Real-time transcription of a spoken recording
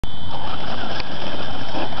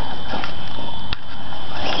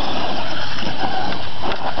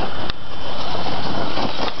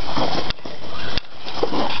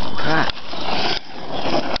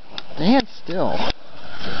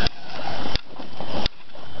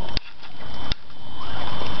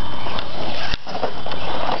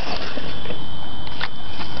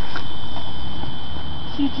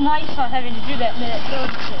nice not having to do that minute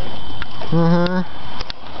 30 thing. Mm-hmm.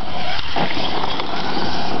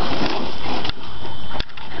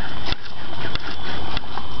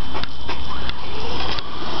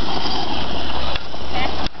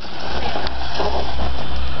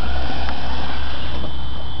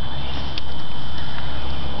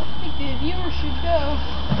 I think the viewers should go.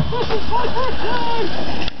 This is my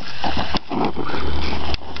birthday!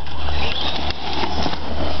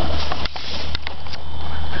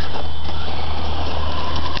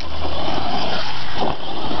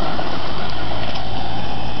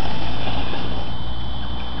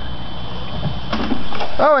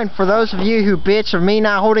 Oh, and for those of you who bitch of me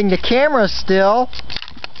not holding the camera still,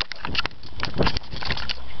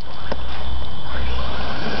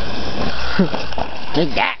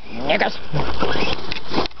 take that, niggas.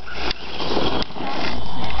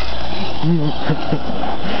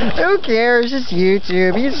 Who cares? It's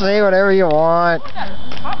YouTube. You say whatever you want.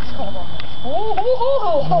 The cops called on this.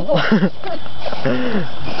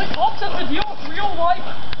 The cops have to deal with real life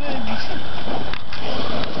things.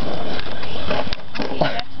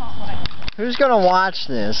 That's not what I meant. Who's gonna watch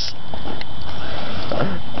this?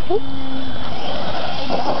 People.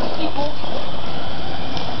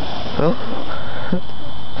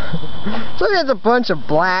 Look at the bunch of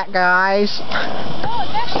black guys. No,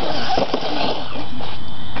 it's actually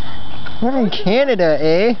We're from Canada,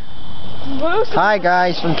 eh? most Hi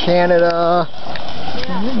guys from Canada.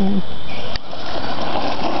 Yeah.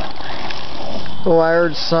 Oh, I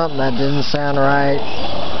heard something that didn't sound right.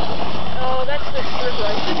 Oh, that's the stripper.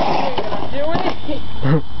 I shouldn't say that I'm doing it.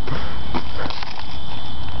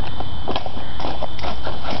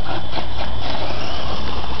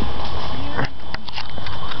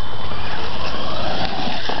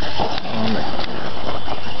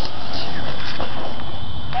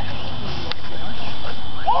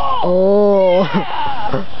 Oh.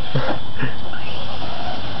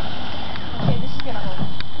 Okay, this is gonna hurt.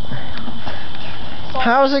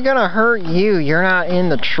 How's it gonna hurt you? You're not in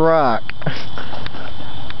the truck.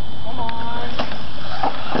 Come on.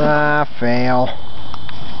 Ah, fail.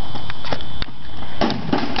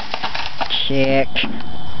 Kick.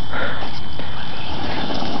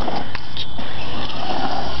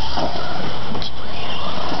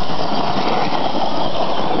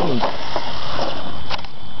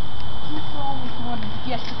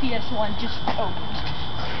 Yes, the PS1 just opened.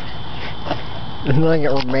 Like it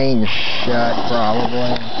remains shut,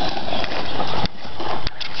 probably.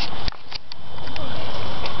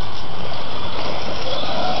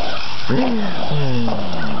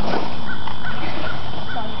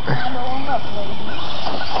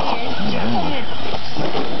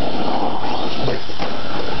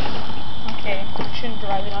 Okay, I shouldn't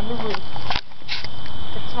drive it on the roof.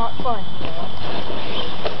 It's not fun, you know.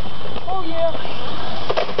 Oh yeah.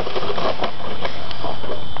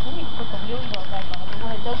 Let me put the wheels well back on, but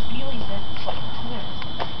when it does wheelies, then it's like twins.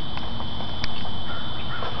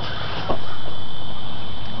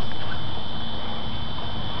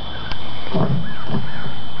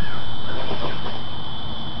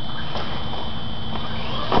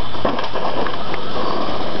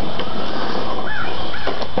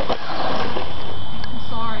 I'm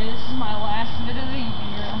sorry, this is my last vid of the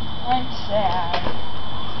year. I'm sad.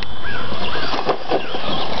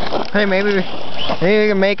 Hey, maybe we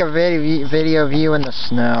can make a video of you in the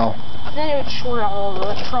snow. Then it would short out all the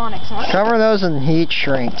electronics. Huh? Cover those in heat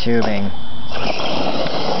shrink tubing.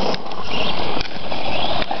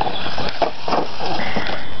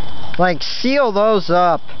 Like, seal those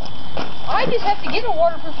up. I just have to get a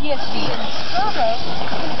waterproof ESD, and Servo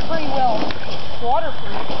is pretty well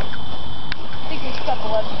waterproof. I think it's a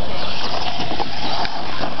couple other things.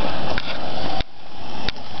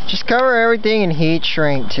 Just cover everything in heat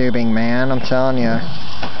shrink tubing, man. I'm telling you.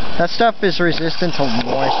 That stuff is resistant to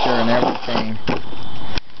moisture and everything.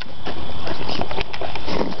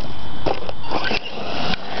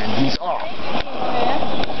 And he's off.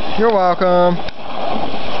 You're welcome.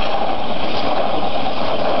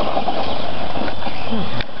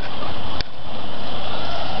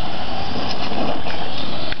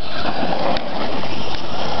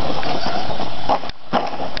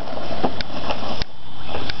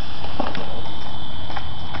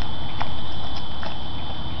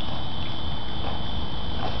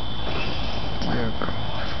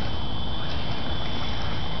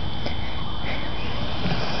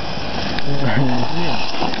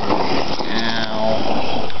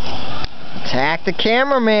 Ow. Attack the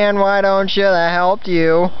cameraman, why don't you? That helped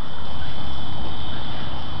you.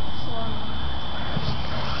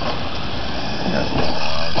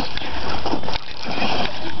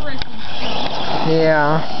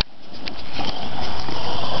 Yeah.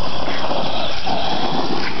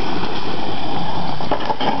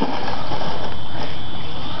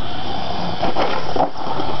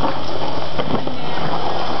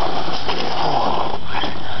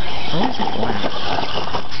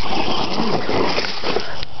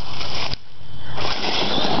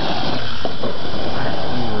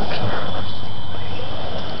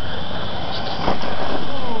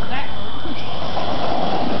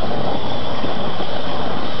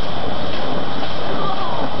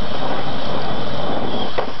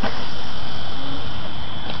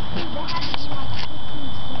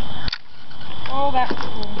 go back to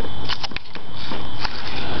school.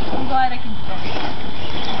 I'm glad I can do that.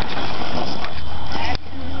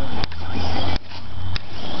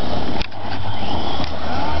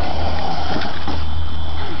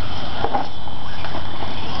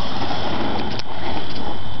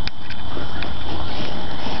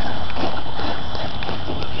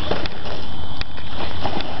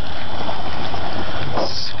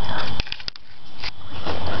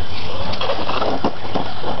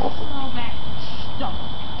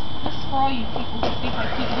 You people who think I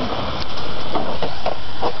keep moving.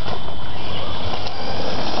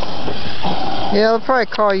 Yeah, they'll probably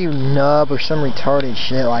call you nub or some retarded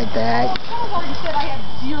shit like that. Someone already said I have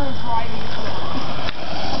 0 driving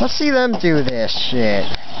skills. Let's see them do this shit.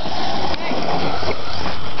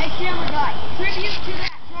 Hey, camera guy, tribute to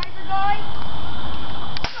that driver guy.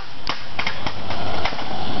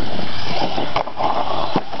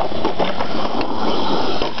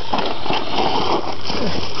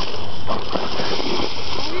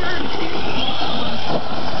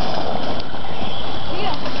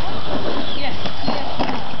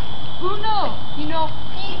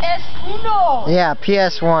 Yeah,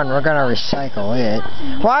 PS1, we're gonna recycle it.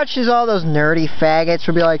 Watch as all those nerdy faggots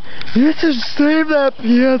will be like, you just save that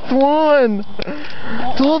PS1!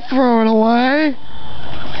 Don't throw it away!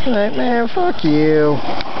 Like, man, fuck you.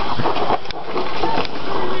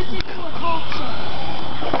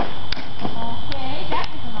 Okay, that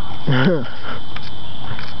was an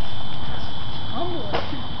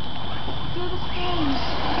option. Do the spoons.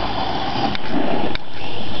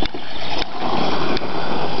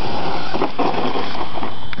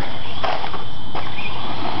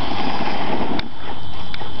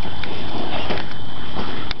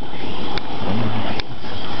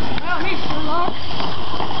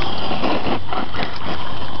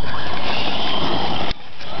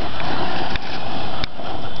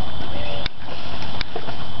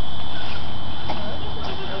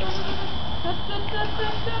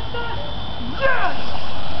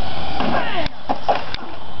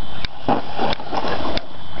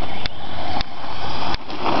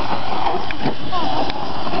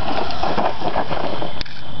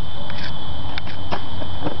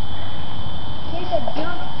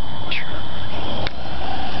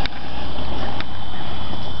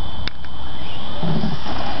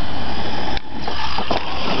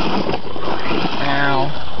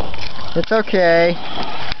 It's okay.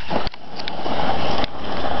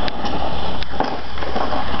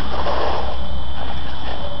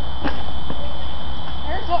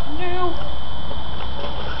 There's something new.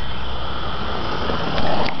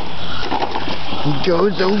 He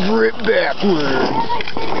goes over it backwards.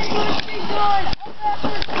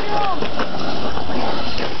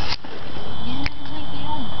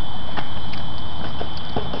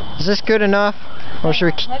 Is this good enough? Or should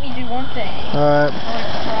we keep... Let me do one thing. Alright. I want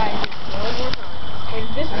to try this one more time. Wait,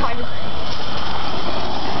 this time is...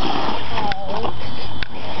 Oh.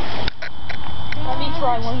 Let me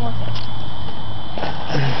try one more thing.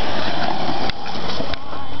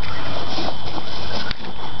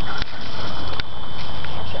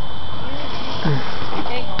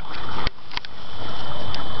 Hang on.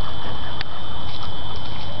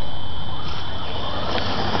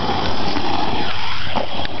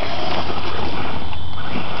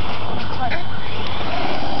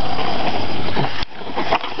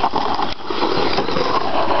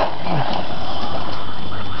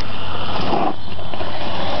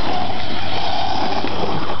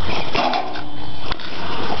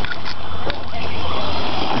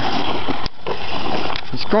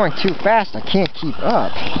 Going too fast, I can't keep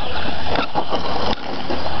up.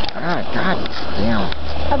 God damn.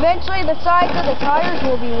 Eventually the sides of the tires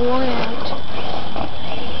will be worn out.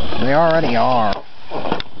 They already are.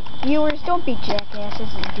 Viewers, don't be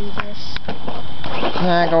jackasses and do this.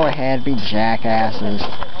 Nah, go ahead, be jackasses.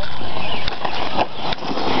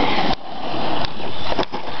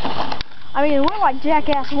 I mean, we're like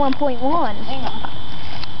Jackass 1.1. Hang on.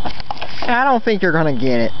 I don't think you're gonna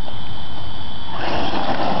get it.